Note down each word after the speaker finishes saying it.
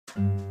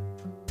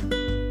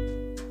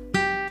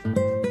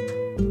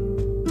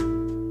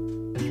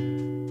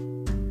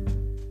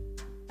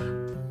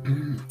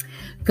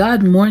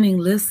Good morning,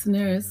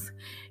 listeners.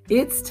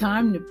 It's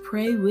time to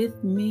pray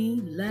with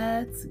me.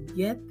 Let's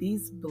get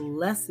these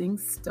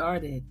blessings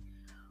started.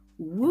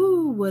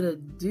 Woo, what a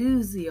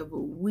doozy of a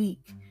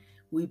week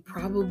we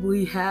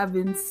probably have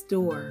in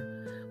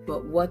store.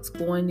 But what's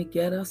going to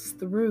get us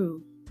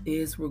through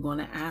is we're going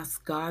to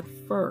ask God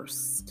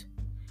first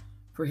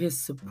for His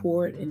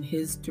support and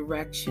His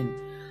direction.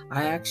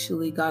 I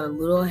actually got a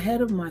little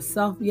ahead of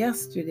myself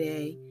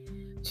yesterday,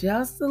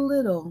 just a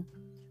little.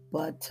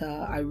 But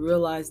I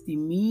realized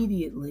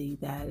immediately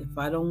that if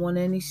I don't want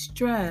any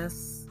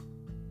stress,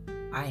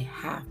 I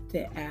have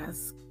to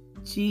ask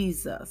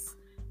Jesus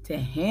to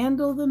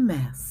handle the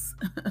mess.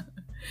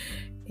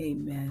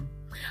 Amen.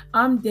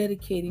 I'm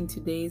dedicating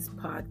today's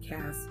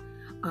podcast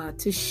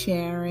to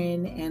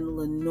Sharon and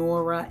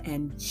Lenora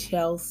and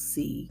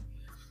Chelsea.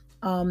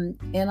 And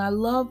I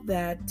love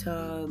that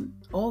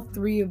all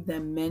three of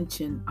them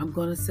mentioned, I'm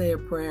going to say a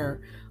prayer.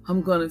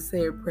 I'm going to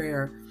say a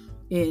prayer.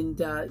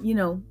 And,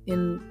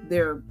 in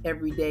their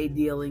everyday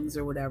dealings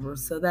or whatever.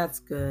 So that's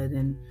good.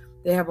 And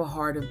they have a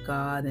heart of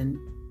God and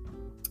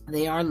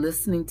they are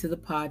listening to the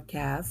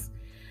podcast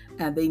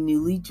and they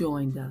newly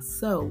joined us.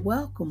 So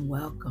welcome,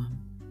 welcome.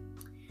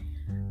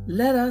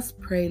 Let us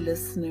pray,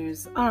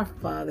 listeners. Our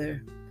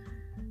Father,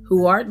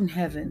 who art in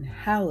heaven,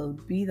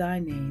 hallowed be thy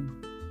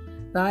name.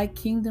 Thy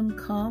kingdom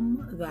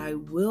come, thy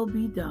will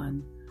be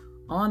done,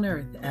 on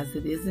earth as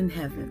it is in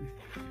heaven.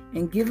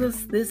 And give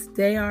us this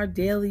day our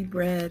daily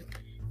bread,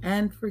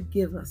 and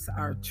forgive us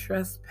our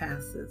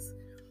trespasses,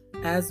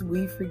 as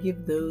we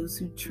forgive those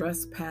who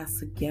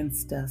trespass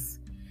against us.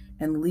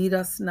 And lead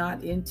us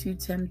not into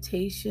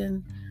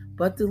temptation,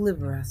 but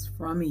deliver us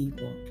from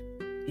evil.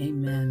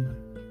 Amen.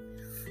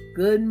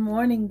 Good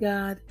morning,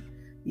 God.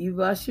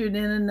 You've ushered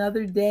in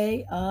another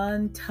day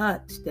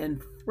untouched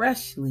and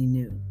freshly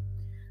new.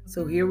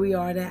 So here we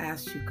are to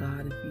ask you,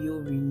 God, if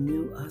you'll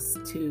renew us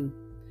too.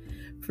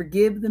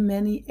 Forgive the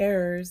many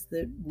errors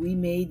that we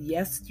made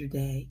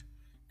yesterday,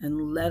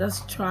 and let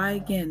us try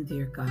again,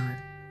 dear God,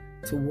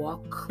 to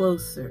walk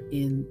closer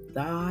in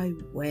thy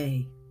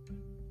way.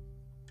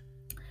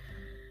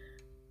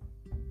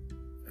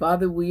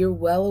 Father, we are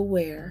well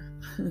aware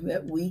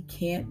that we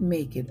can't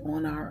make it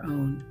on our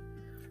own.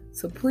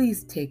 So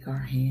please take our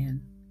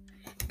hand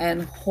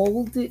and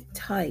hold it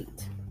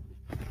tight,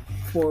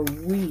 for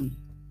we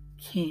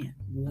can't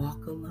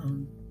walk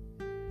alone.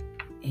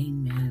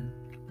 Amen.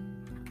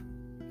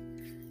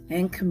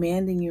 And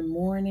commanding your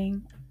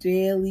morning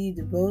daily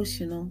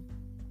devotional.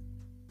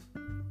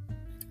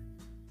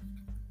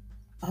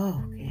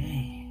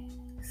 Okay,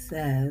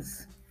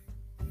 says,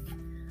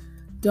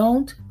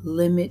 don't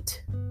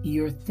limit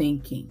your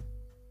thinking.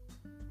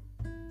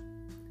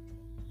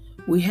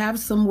 We have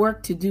some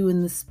work to do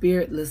in the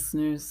spirit,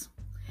 listeners.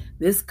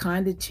 This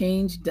kind of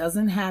change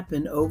doesn't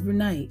happen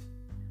overnight,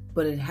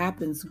 but it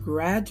happens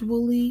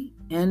gradually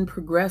and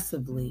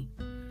progressively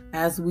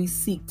as we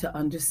seek to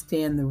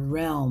understand the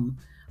realm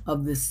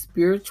of the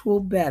spiritual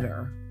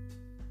better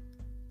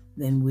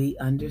than we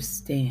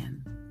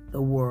understand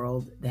the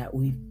world that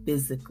we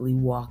physically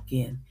walk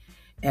in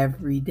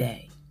every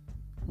day.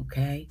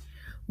 Okay?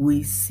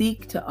 We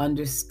seek to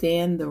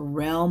understand the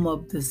realm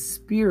of the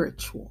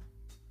spiritual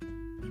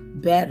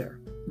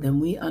better than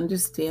we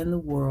understand the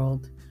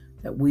world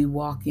that we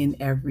walk in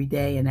every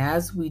day. And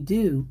as we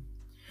do,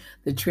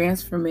 the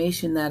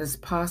transformation that is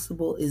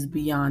possible is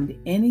beyond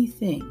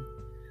anything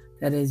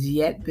that has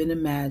yet been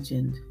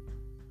imagined.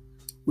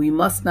 We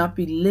must not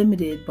be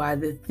limited by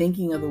the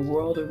thinking of the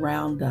world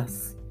around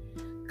us.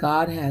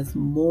 God has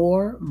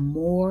more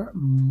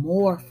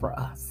for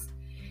us,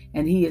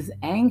 and He is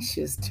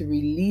anxious to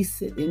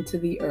release it into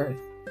the earth,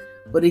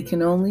 but He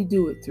can only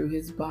do it through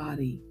His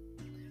body.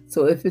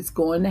 So if it's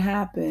going to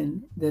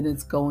happen, then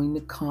it's going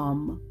to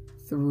come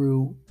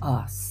through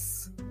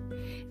us.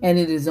 And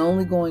it is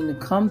only going to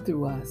come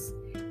through us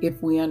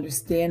if we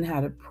understand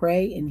how to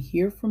pray and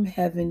hear from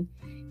heaven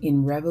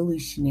in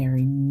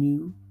revolutionary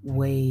new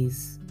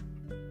ways.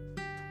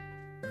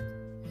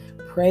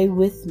 Pray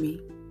with me.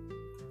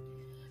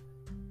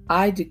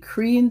 I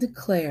decree and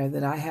declare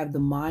that I have the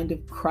mind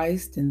of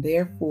Christ and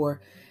therefore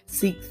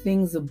seek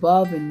things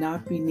above and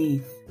not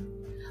beneath.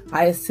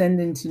 I ascend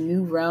into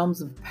new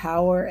realms of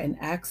power and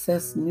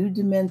access new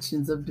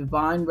dimensions of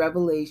divine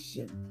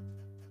revelation.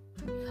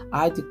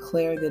 I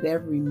declare that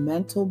every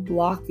mental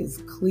block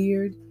is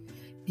cleared,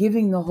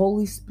 giving the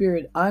Holy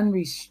Spirit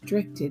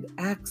unrestricted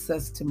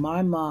access to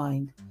my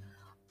mind,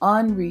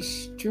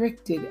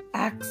 unrestricted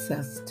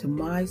access to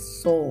my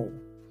soul,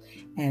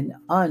 and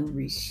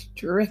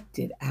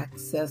unrestricted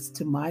access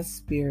to my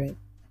spirit.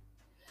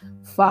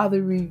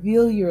 Father,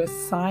 reveal your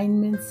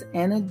assignments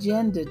and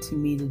agenda to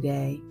me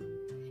today,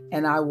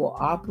 and I will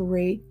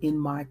operate in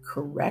my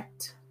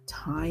correct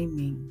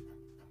timing.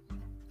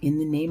 In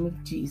the name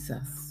of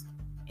Jesus,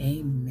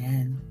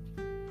 amen.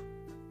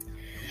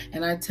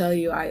 And I tell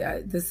you,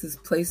 this is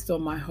placed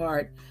on my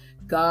heart.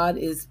 God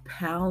is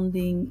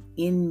pounding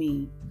in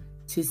me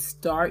to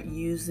start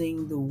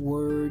using the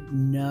word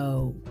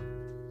no.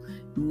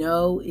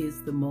 No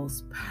is the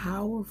most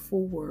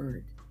powerful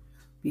word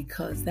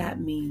because that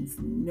means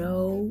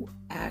no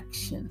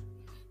action.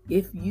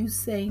 If you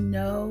say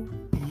no,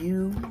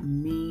 you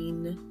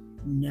mean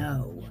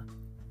no.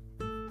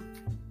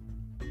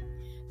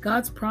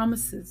 God's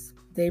promises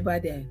day by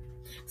day.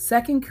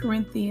 2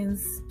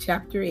 Corinthians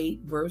chapter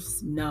 8,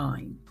 verse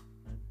 9.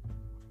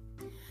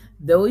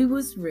 Though he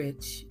was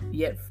rich,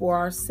 yet for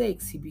our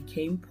sakes he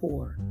became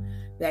poor,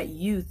 that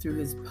you through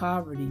his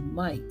poverty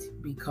might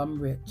become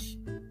rich.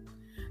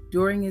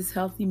 During his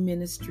healthy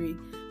ministry,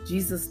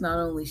 Jesus not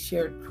only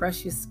shared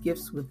precious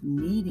gifts with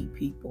needy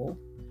people,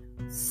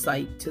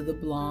 sight to the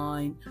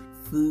blind,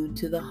 food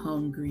to the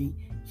hungry,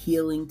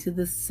 healing to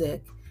the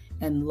sick,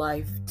 and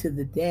life to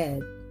the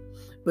dead,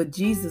 but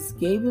Jesus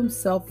gave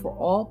himself for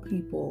all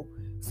people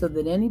so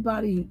that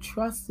anybody who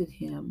trusted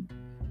him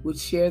would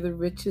share the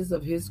riches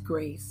of his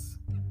grace.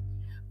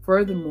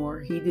 Furthermore,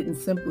 he didn't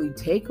simply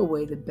take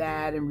away the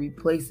bad and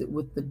replace it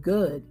with the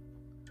good.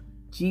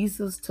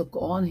 Jesus took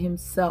on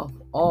himself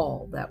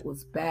all that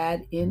was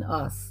bad in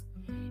us,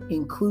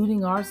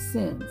 including our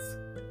sins,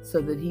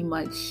 so that he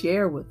might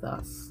share with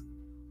us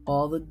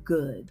all the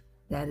good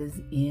that is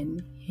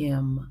in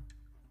him.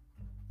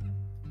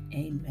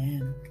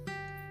 Amen.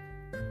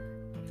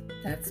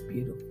 That's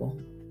beautiful.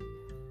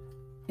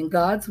 And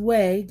God's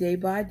way, day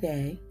by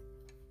day,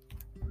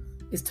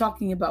 is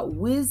talking about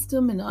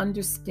wisdom and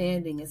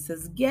understanding. It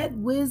says, get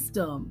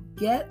wisdom,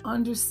 get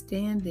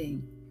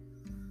understanding.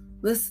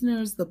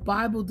 Listeners, the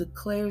Bible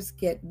declares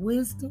get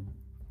wisdom,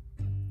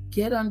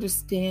 get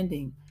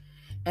understanding,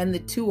 and the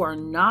two are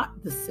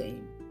not the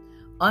same.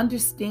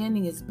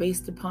 Understanding is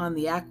based upon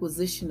the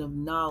acquisition of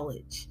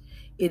knowledge.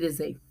 It is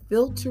a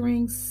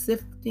filtering,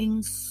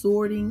 sifting,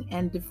 sorting,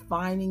 and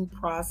defining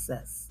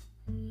process.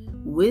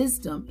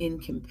 Wisdom, in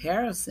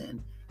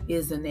comparison,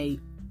 is an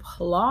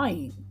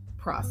applying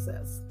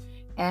process,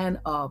 an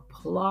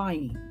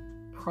applying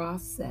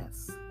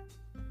process.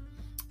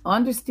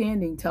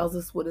 Understanding tells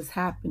us what is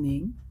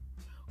happening.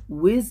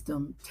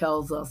 Wisdom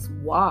tells us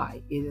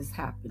why it is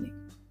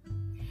happening.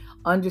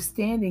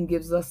 Understanding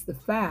gives us the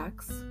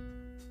facts.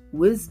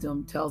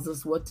 Wisdom tells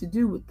us what to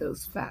do with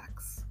those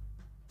facts.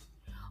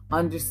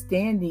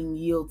 Understanding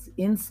yields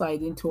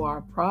insight into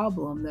our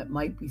problem that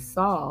might be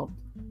solved.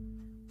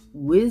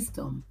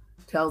 Wisdom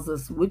tells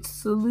us which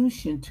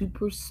solution to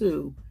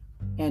pursue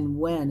and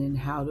when and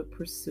how to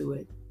pursue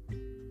it.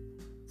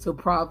 So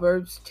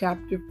Proverbs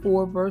chapter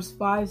 4, verse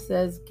 5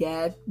 says,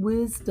 get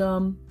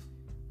wisdom,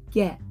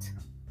 get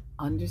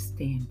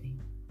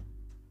understanding.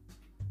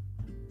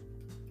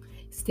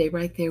 Stay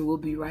right there. We'll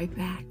be right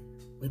back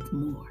with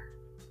more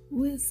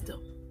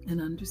wisdom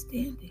and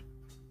understanding.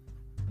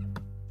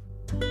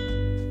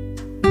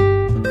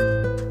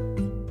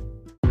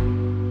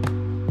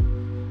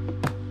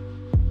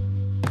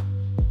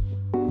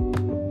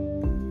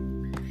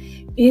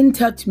 In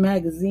Touch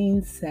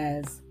magazine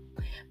says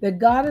that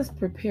God has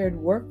prepared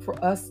work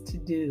for us to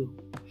do,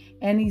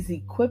 and he's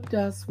equipped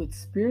us with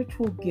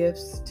spiritual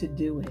gifts to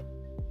do it.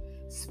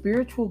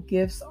 Spiritual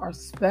gifts are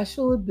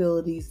special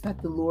abilities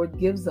that the Lord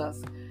gives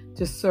us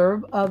to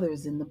serve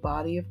others in the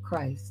body of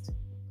Christ.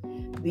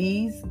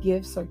 These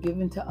gifts are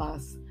given to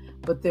us,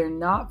 but they're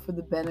not for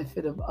the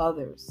benefit of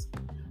others.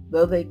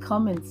 Though they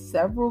come in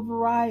several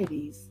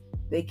varieties,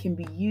 they can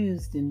be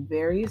used in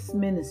various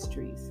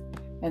ministries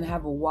and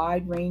have a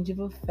wide range of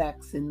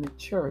effects in the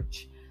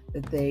church,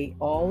 that they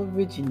all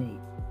originate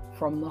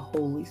from the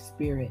Holy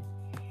Spirit.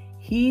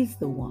 He's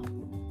the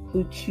one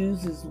who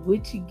chooses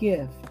which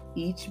gift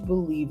each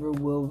believer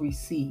will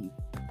receive.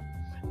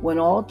 When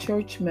all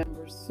church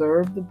members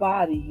serve the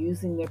body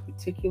using their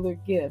particular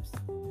gifts,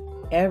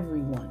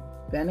 everyone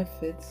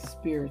benefits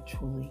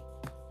spiritually.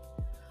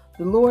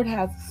 The Lord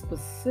has a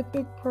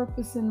specific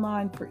purpose in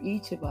mind for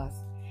each of us,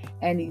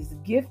 and he's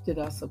gifted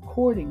us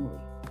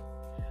accordingly.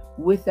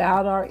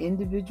 Without our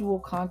individual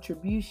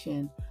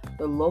contribution,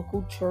 the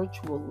local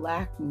church will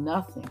lack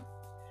nothing.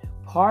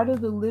 Part of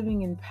the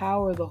living in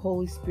power of the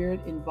Holy Spirit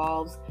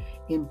involves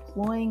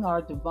employing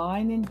our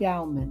divine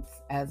endowments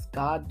as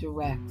God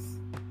directs.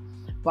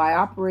 By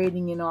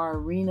operating in our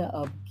arena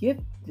of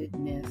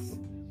giftedness,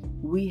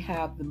 we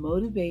have the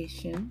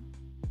motivation,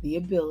 the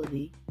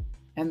ability,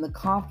 and the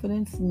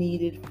confidence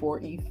needed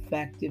for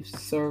effective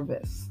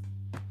service.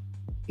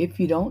 If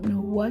you don't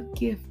know what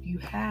gift you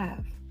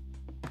have,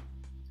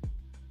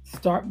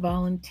 start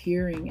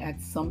volunteering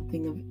at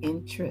something of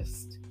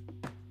interest,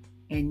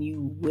 and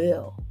you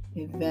will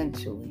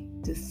eventually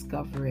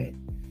discover it.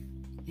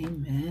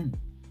 Amen.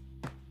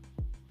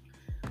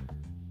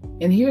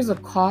 And here's a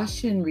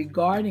caution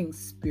regarding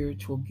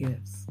spiritual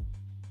gifts.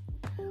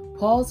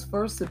 Paul's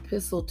first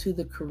epistle to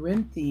the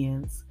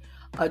Corinthians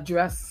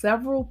addressed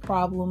several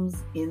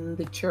problems in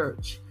the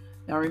church.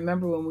 Now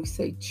remember, when we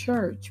say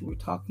church, we're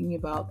talking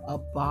about a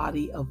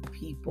body of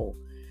people,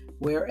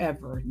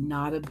 wherever,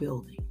 not a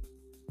building.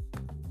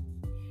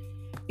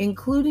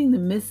 Including the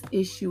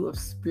misissue of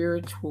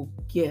spiritual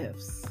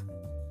gifts.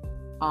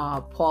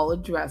 Paul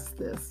addressed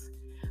this.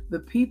 The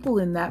people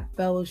in that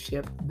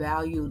fellowship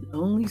valued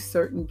only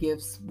certain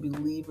gifts.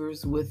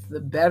 Believers with the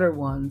better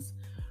ones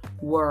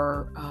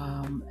were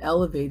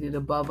elevated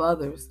above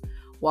others,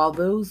 while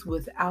those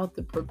without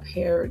the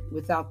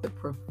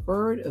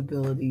preferred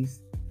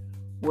abilities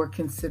were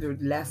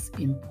considered less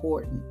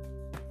important.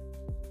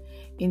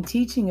 In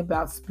teaching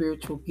about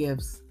spiritual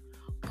gifts,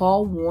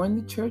 Paul warned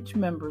the church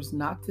members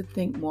not to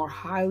think more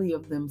highly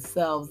of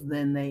themselves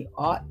than they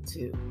ought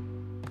to.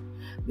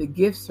 The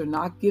gifts are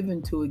not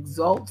given to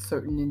exalt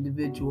certain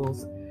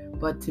individuals,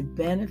 but to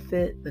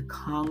benefit the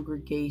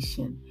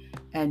congregation,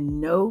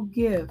 and no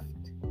gift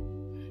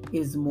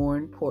is more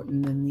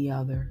important than the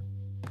other.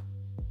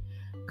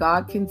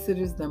 God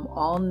considers them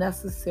all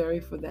necessary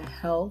for the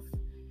health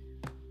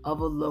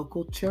of a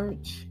local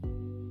church.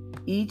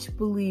 Each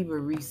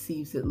believer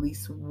receives at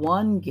least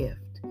one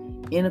gift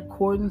in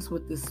accordance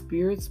with the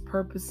Spirit's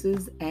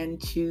purposes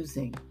and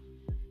choosing.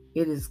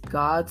 It is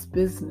God's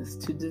business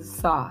to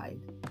decide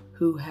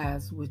who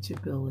has which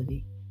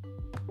ability.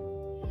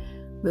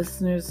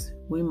 Listeners,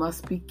 we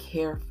must be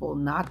careful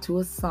not to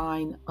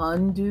assign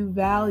undue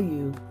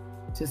value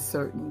to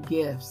certain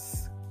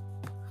gifts,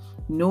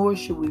 nor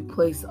should we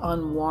place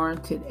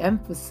unwarranted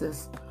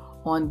emphasis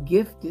on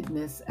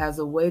giftedness as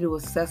a way to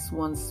assess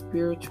one's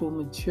spiritual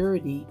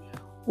maturity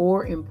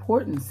or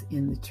importance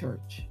in the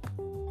church.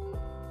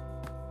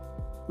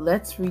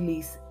 Let's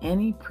release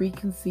any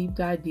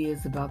preconceived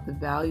ideas about the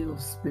value of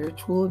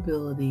spiritual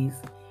abilities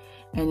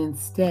and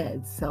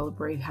instead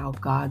celebrate how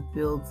God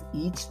builds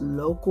each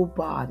local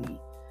body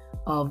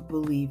of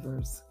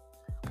believers.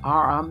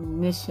 Our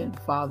omniscient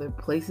Father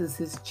places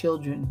His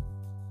children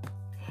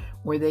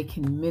where they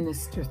can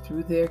minister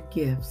through their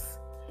gifts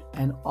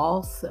and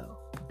also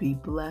be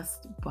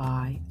blessed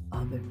by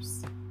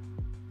others,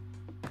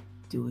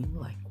 doing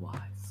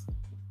likewise.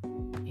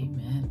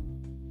 Amen.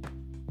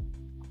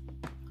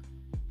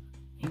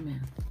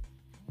 Amen.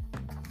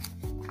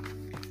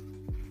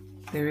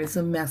 There is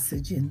a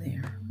message in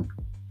there.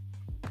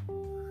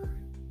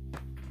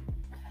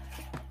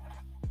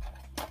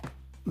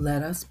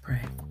 Let us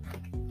pray.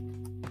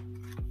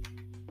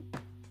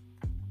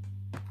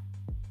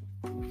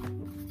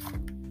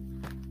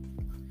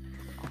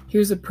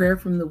 Here's a prayer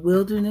from the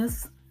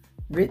wilderness,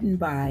 written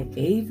by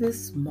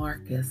Avis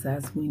Marcus,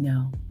 as we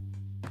know.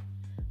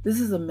 This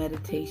is a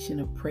meditation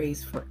of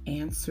praise for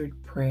answered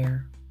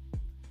prayer.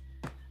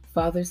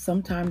 Father,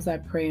 sometimes I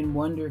pray and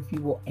wonder if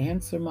you will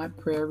answer my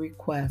prayer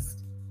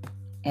request,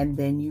 and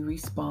then you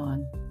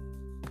respond.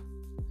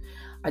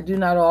 I do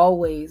not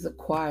always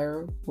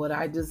acquire what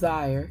I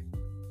desire,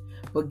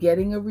 but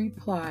getting a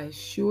reply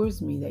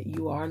assures me that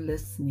you are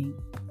listening.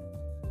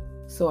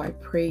 So I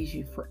praise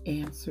you for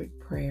answered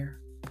prayer.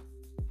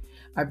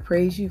 I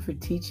praise you for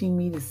teaching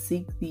me to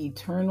seek the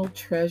eternal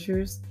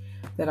treasures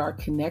that are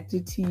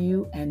connected to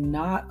you and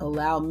not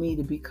allow me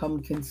to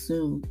become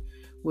consumed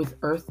with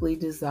earthly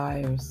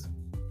desires,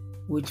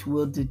 which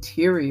will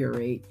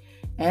deteriorate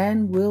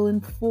and will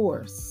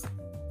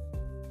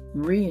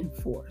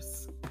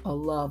reinforce a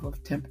love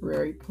of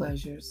temporary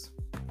pleasures.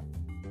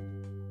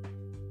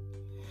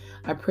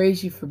 I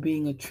praise you for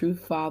being a true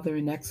Father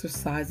and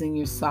exercising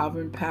your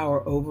sovereign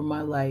power over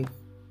my life.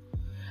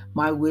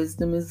 My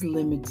wisdom is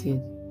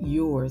limited.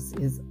 Yours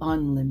is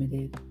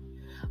unlimited.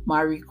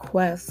 My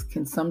requests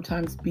can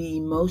sometimes be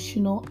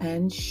emotional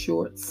and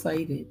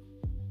short-sighted.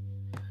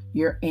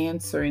 Your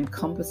answer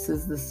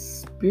encompasses the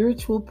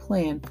spiritual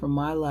plan for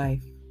my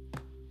life.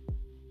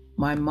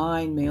 My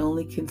mind may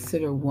only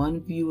consider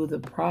one view of the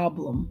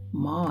problem,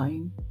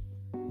 mine,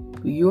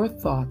 but your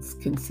thoughts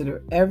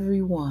consider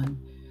everyone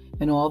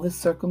and all the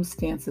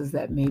circumstances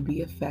that may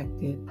be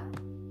affected.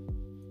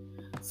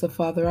 So,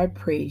 Father, I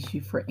praise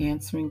you for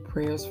answering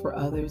prayers for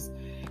others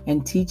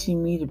and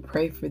teaching me to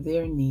pray for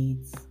their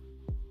needs.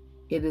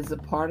 It is a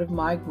part of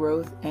my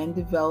growth and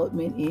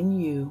development in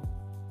you,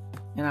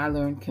 and I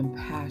learn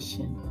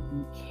compassion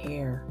and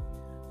care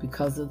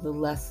because of the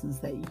lessons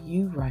that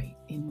you write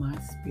in my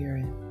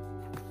spirit.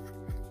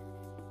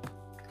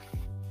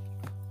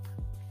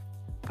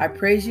 I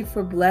praise you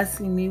for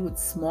blessing me with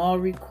small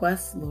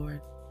requests,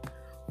 Lord,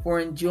 for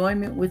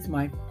enjoyment with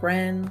my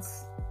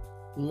friends,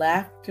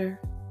 laughter,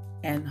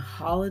 and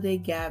holiday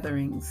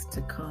gatherings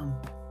to come.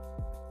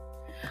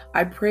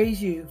 I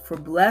praise you for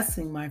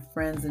blessing my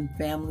friends and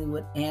family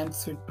with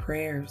answered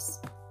prayers.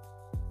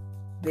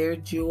 Their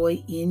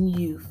joy in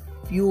you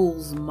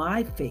fuels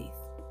my faith,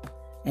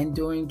 and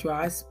during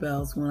dry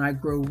spells when I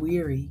grow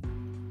weary,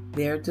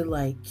 their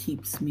delight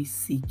keeps me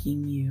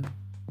seeking you.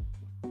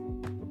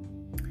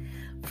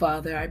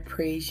 Father, I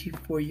praise you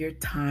for your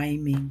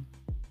timing.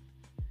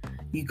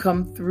 You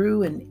come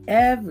through and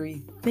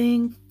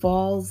everything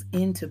falls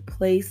into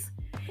place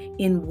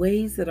in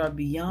ways that are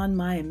beyond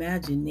my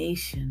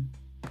imagination.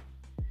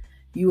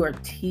 You are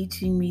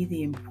teaching me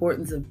the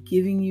importance of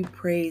giving you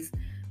praise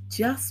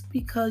just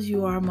because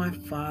you are my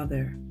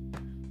Father,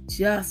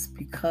 just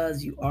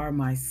because you are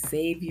my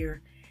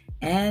Savior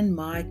and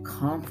my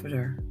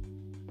Comforter.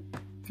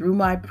 Through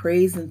my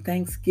praise and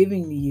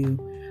thanksgiving to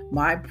you,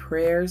 my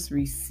prayers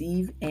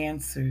receive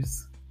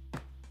answers.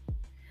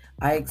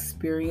 I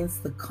experience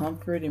the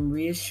comfort and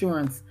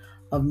reassurance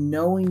of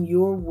knowing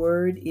your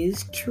word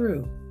is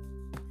true,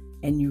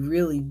 and you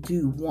really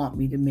do want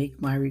me to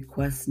make my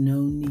requests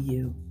known to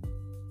you.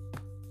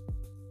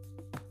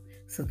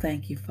 So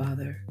thank you,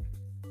 Father,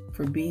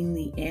 for being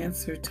the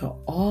answer to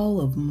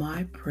all of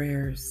my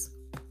prayers.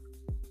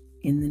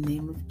 In the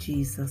name of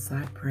Jesus,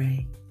 I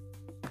pray.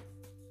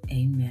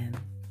 Amen.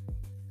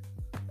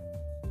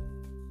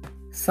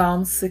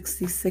 Psalm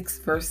 66,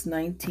 verse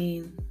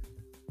 19.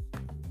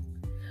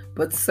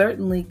 But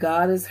certainly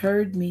God has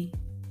heard me.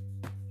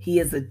 He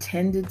has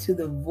attended to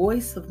the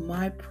voice of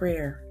my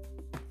prayer.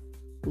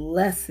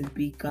 Blessed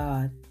be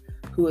God,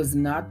 who has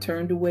not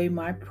turned away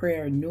my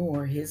prayer,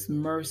 nor his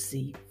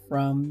mercy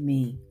from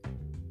me.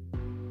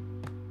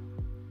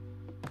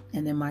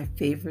 And then my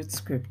favorite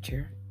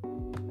scripture,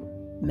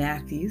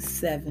 Matthew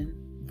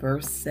 7,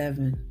 verse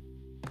 7.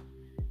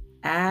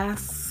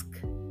 Ask,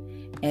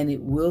 and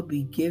it will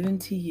be given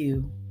to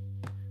you.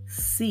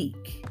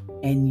 Seek,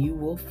 and you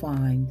will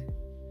find.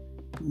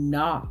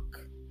 Knock,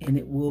 and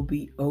it will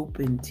be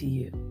open to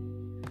you.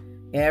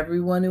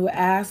 Everyone who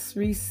asks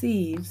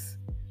receives,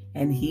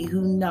 and he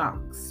who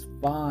knocks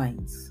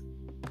finds.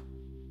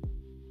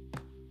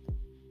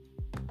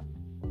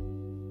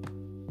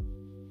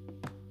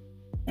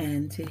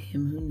 And to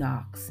him who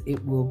knocks,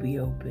 it will be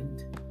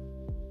opened.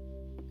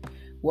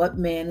 What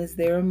man is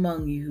there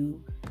among you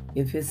who,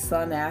 if his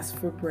son asks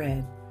for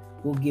bread,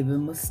 will give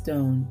him a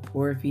stone,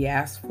 or if he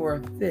asks for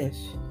a fish,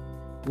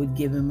 would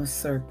give him a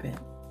serpent?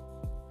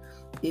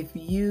 If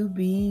you,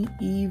 being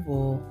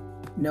evil,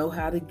 know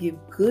how to give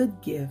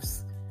good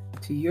gifts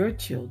to your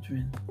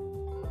children,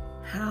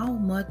 how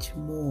much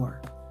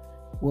more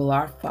will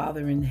our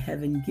Father in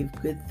heaven give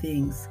good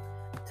things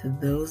to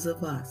those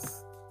of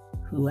us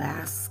who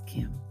ask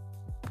him?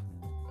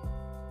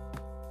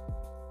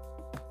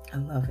 I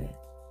love it.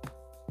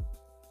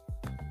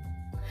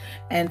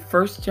 And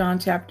 1 John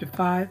chapter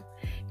 5,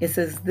 it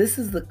says, this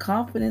is the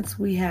confidence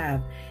we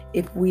have.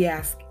 If we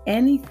ask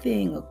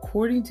anything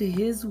according to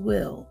his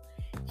will,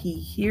 he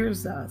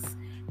hears us.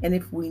 And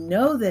if we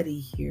know that he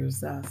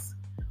hears us,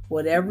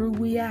 whatever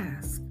we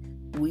ask,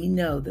 we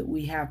know that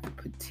we have the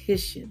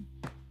petition,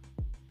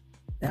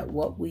 that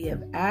what we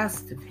have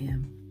asked of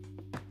him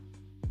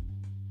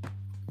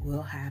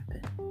will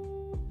happen.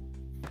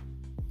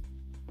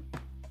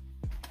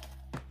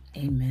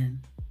 Amen.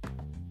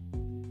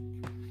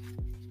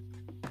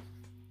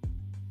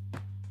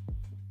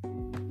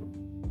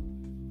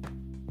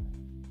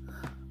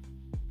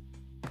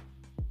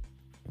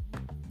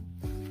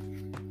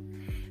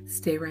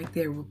 Stay right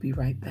there. We'll be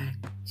right back.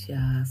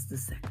 Just a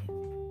second.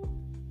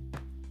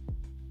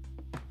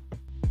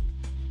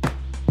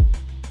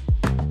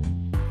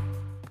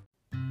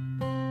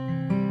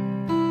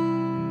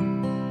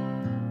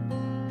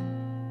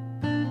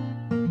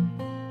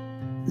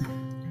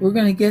 We're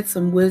going to get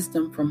some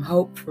wisdom from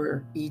Hope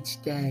for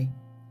each day.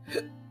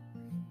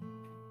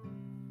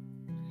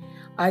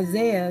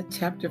 Isaiah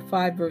chapter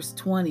 5, verse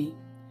 20.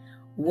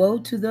 Woe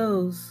to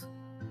those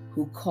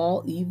who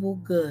call evil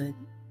good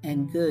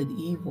and good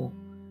evil,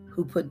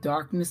 who put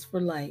darkness for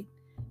light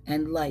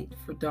and light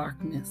for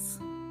darkness.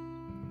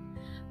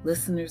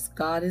 Listeners,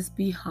 God is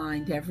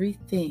behind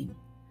everything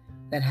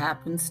that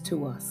happens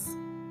to us.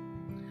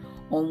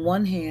 On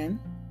one hand,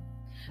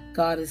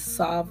 God is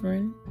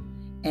sovereign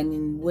and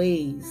in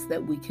ways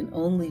that we can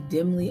only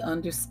dimly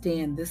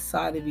understand this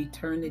side of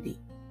eternity.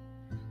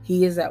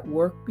 He is at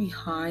work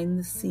behind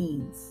the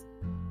scenes.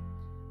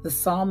 The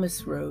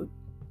psalmist wrote,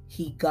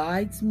 He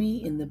guides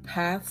me in the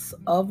paths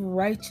of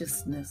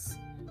righteousness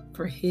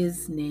for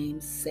his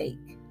name's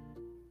sake.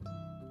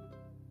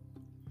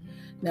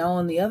 Now,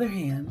 on the other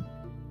hand,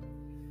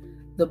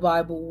 the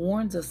Bible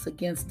warns us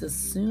against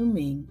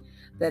assuming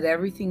that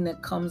everything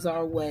that comes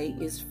our way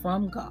is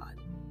from God.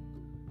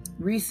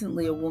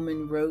 Recently, a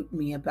woman wrote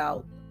me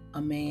about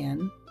a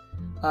man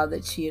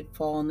that she had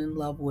fallen in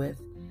love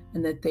with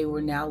and that they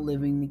were now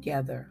living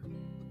together.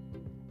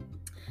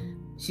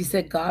 She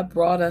said, God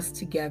brought us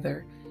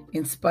together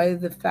in spite of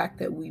the fact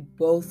that we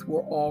both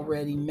were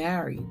already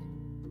married.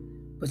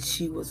 But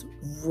she was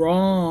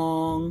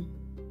wrong,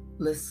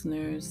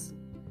 listeners.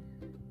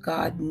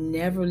 God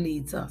never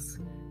leads us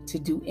to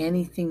do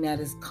anything that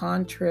is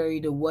contrary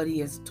to what he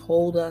has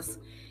told us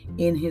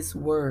in his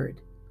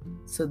word.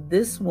 So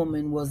this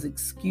woman was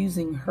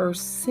excusing her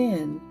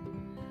sin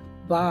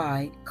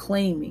by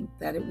claiming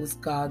that it was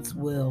God's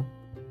will.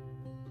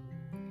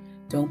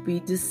 Don't be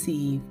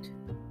deceived,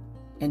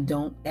 and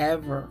don't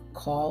ever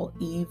call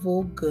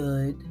evil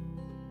good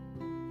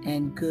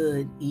and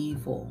good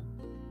evil.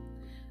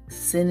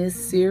 Sin is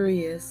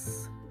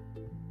serious,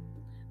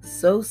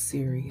 so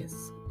serious,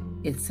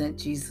 it sent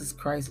Jesus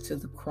Christ to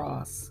the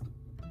cross.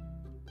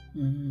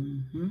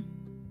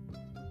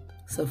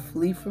 So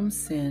flee from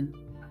sin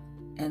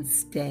and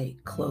stay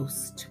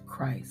close to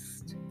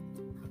Christ.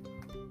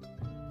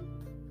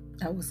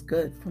 That was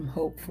good from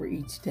Hope for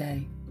each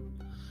day.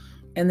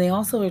 And they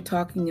also are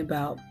talking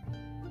about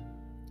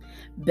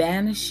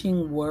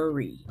banishing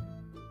worry.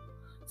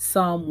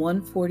 Psalm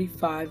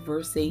 145,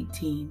 verse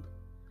 18.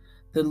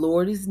 The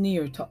Lord is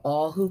near to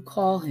all who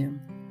call him,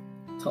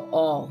 to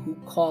all who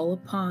call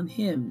upon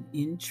him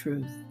in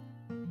truth.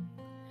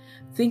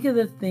 Think of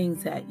the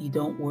things that you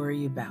don't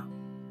worry about.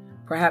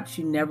 Perhaps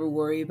you never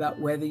worry about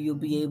whether you'll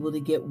be able to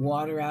get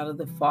water out of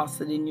the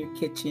faucet in your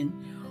kitchen,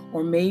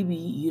 or maybe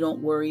you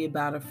don't worry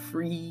about a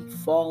free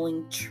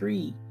falling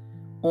tree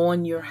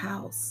on your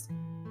house.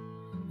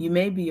 You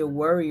may be a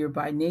worrier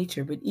by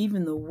nature, but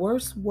even the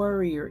worst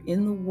worrier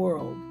in the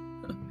world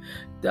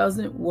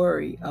doesn't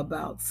worry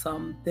about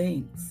some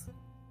things.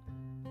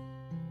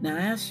 Now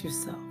ask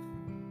yourself,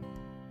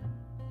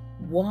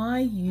 why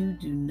you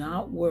do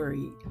not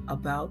worry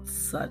about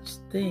such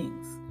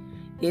things.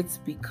 It's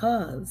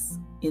because,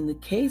 in the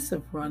case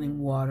of running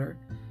water,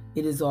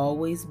 it has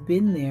always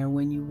been there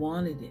when you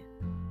wanted it.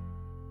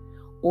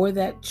 Or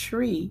that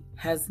tree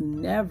has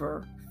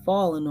never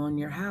fallen on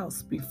your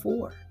house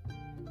before.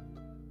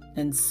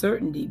 And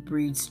certainty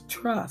breeds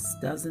trust,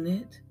 doesn't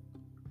it?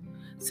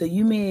 So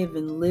you may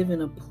even live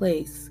in a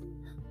place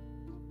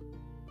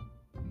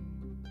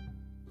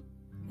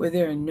where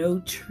there are no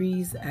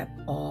trees at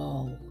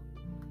all.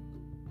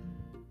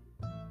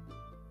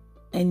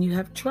 And you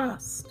have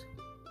trust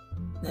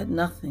that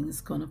nothing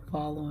is going to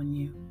fall on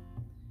you.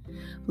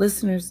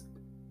 Listeners,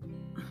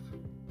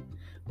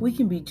 we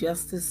can be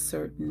just as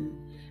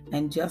certain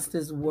and just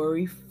as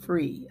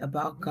worry-free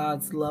about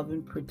God's love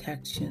and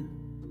protection.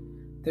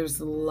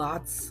 There's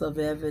lots of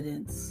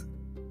evidence.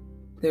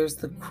 There's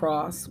the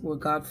cross where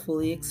God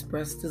fully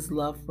expressed his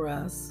love for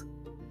us.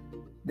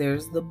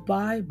 There's the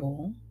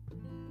Bible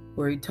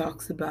where he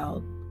talks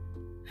about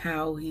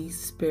how he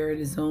spared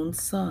his own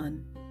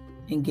son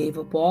and gave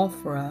up all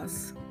for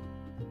us.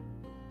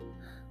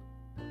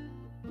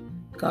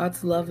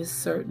 God's love is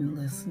certain,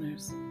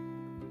 listeners,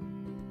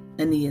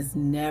 and he has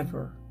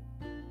never,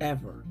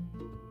 ever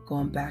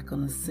gone back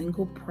on a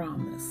single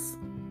promise,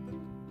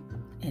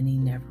 and he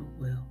never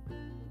will.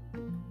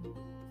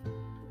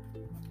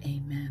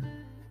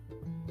 Amen.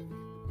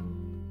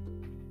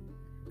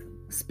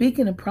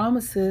 Speaking of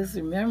promises,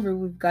 remember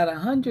we've got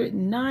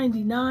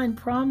 199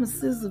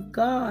 promises of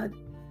God.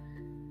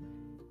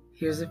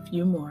 Here's a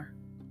few more.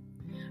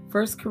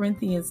 1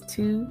 Corinthians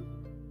 2,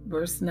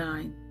 verse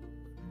 9.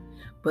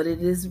 But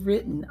it is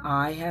written,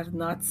 eye hath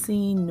not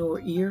seen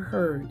nor ear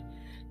heard,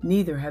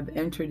 neither have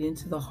entered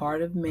into the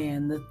heart of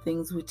man the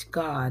things which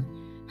God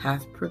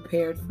hath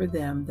prepared for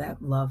them that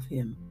love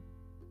him.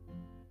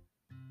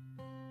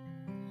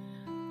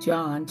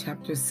 John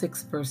chapter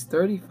 6, verse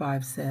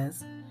 35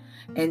 says,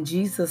 and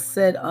Jesus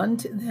said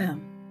unto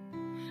them,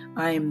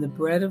 I am the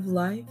bread of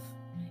life,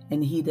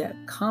 and he that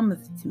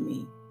cometh to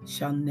me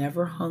shall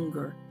never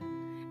hunger,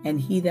 and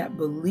he that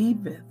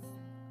believeth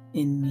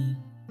in me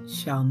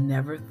shall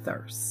never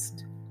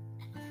thirst.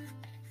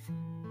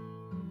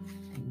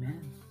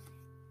 Amen.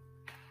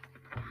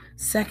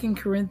 2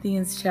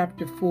 Corinthians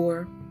chapter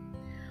 4,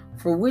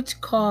 for which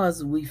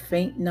cause we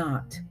faint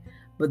not,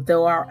 but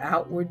though our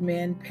outward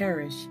man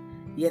perish,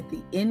 yet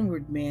the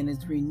inward man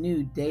is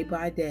renewed day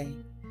by day.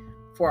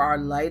 For our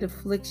light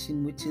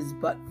affliction, which is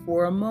but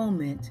for a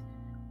moment,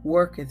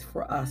 worketh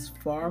for us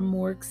far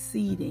more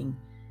exceeding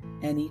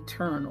and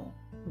eternal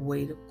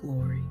weight of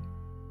glory.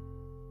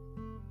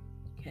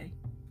 Okay.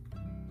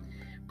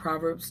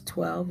 Proverbs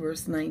 12,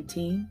 verse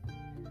 19.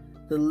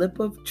 The lip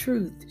of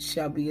truth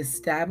shall be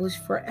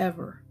established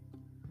forever,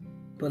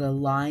 but a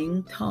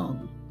lying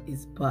tongue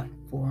is but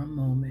for a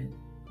moment.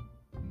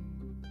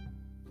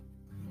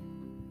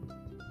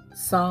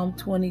 Psalm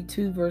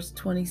 22, verse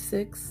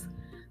 26.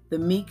 The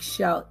meek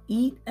shall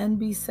eat and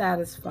be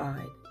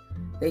satisfied.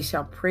 They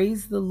shall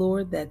praise the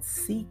Lord that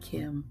seek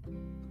him.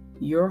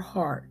 Your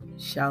heart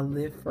shall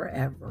live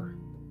forever.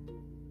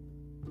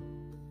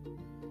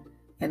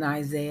 And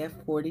Isaiah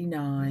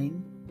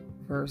 49,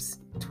 verse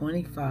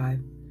 25.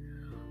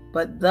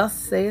 But thus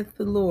saith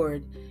the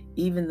Lord,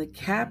 even the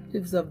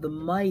captives of the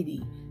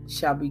mighty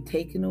shall be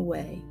taken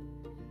away,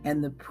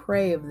 and the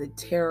prey of the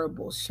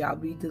terrible shall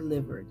be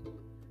delivered.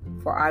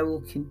 For I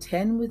will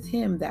contend with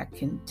him that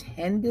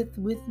contendeth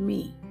with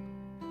me,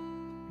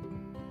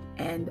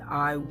 and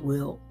I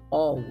will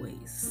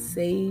always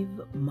save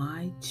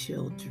my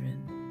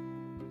children.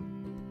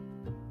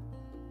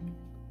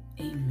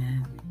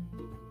 Amen.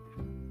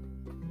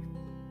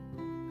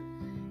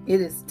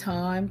 It is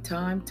time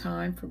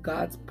for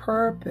God's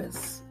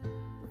purpose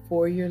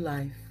for your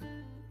life.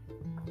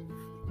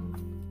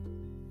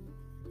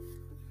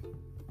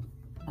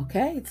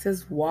 Okay, it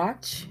says,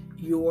 watch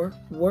your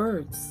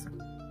words.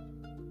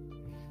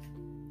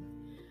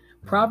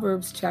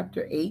 Proverbs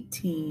chapter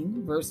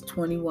 18, verse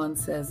 21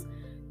 says,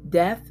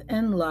 death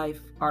and life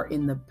are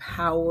in the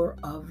power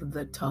of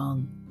the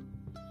tongue,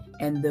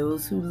 and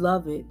those who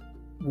love it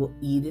will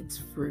eat its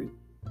fruit.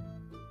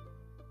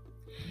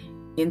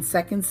 In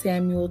 2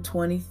 Samuel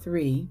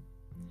 23,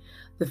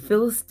 the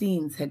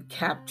Philistines had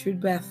captured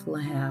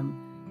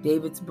Bethlehem,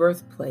 David's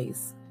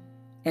birthplace,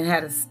 and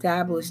had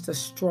established a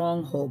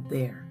stronghold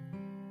there.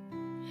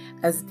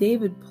 As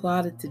David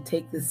plotted to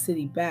take the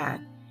city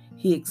back,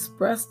 he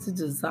expressed a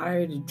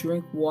desire to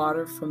drink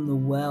water from the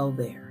well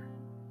there.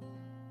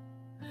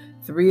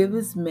 3 of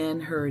his men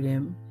heard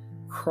him,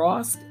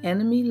 crossed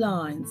enemy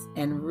lines,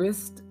 and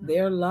risked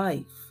their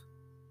lives,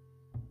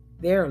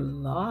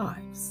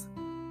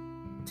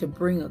 to to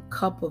bring a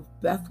cup of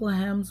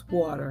Bethlehem's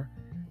water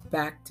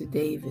back to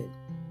David.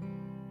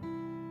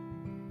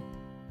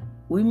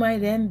 We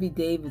might envy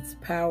David's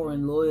power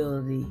and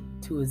loyalty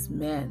to his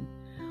men,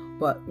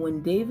 but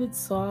when David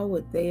saw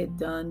what they had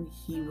done,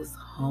 he was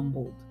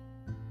humbled.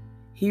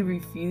 He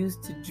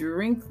refused to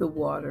drink the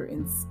water,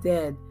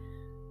 instead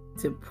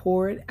to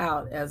pour it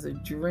out as a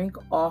drink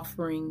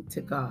offering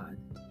to God.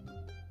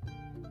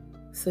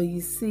 So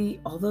you see,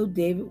 although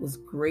David was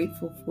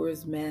grateful for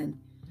his men,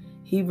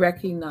 he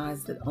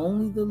recognized that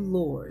only the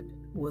Lord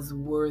was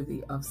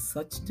worthy of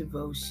such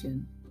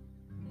devotion,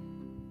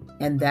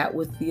 and that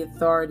with the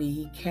authority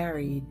he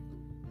carried,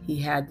 he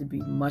had to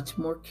be much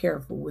more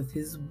careful with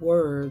his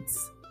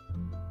words,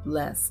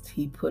 lest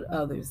he put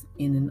others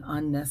in an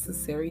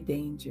unnecessary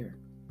danger.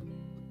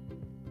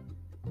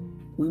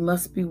 We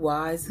must be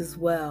wise as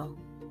well.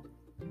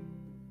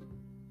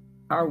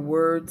 Our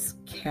words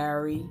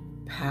carry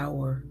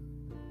power,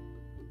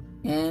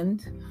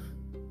 and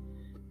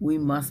we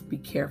must be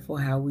careful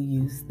how we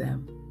use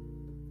them.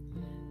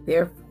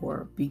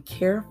 Therefore, be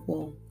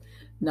careful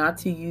not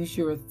to use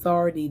your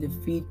authority to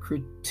feed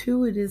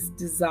gratuitous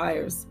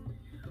desires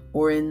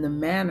or in the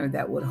manner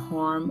that would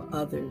harm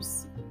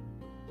others.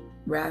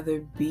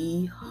 Rather,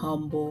 be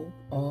humble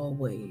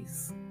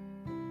always,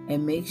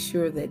 and make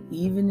sure that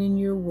even in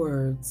your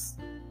words,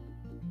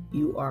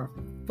 you are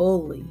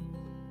fully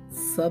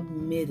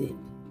submitted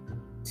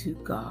to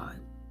God.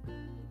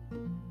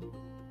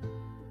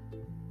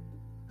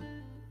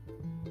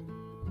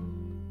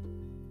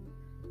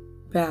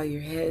 Bow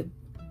your head.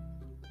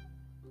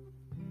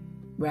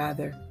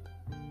 Rather,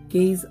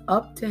 gaze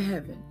up to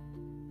heaven,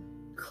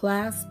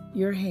 clasp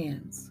your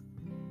hands,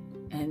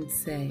 and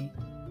say,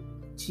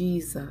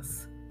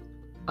 Jesus,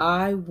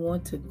 I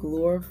want to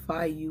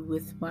glorify you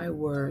with my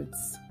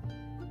words.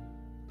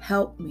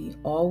 Help me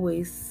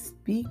always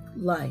speak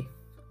life.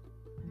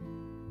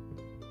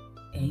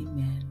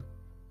 Amen.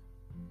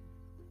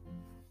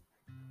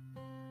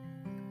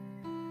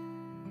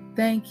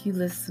 Thank you,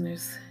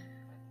 listeners,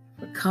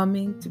 for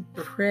coming to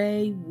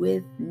pray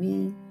with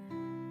me.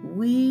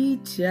 We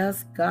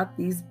just got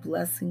these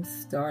blessings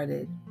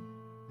started.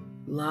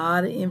 A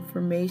lot of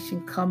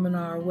information coming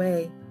our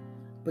way,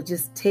 but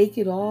just take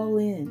it all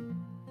in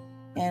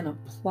and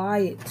apply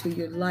it to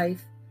your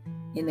life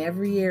in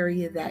every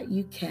area that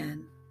you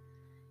can,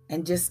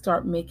 and just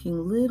start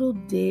making little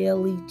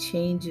daily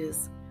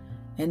changes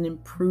and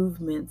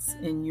improvements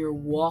in your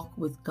walk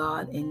with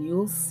God, and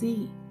you'll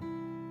see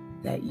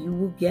that you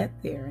will get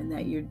there, and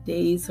that your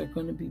days are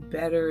going to be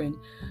better and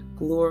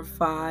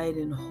glorified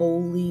and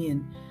holy,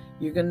 and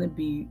you're going to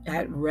be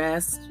at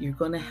rest. You're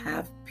going to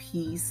have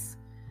peace.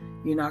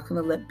 You're not going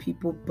to let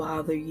people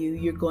bother you.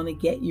 You're going to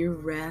get your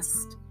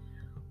rest.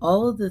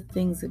 All of the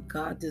things that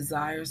God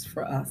desires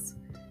for us.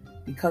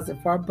 Because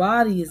if our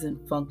body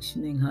isn't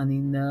functioning, honey,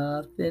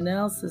 nothing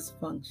else is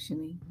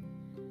functioning.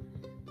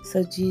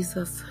 So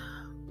Jesus,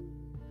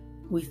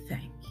 we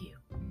thank you.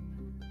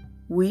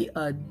 We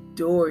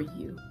adore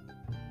you.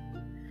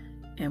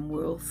 And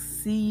we'll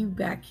see you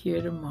back here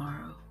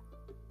tomorrow.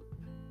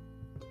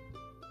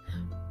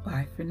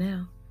 Bye for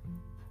now.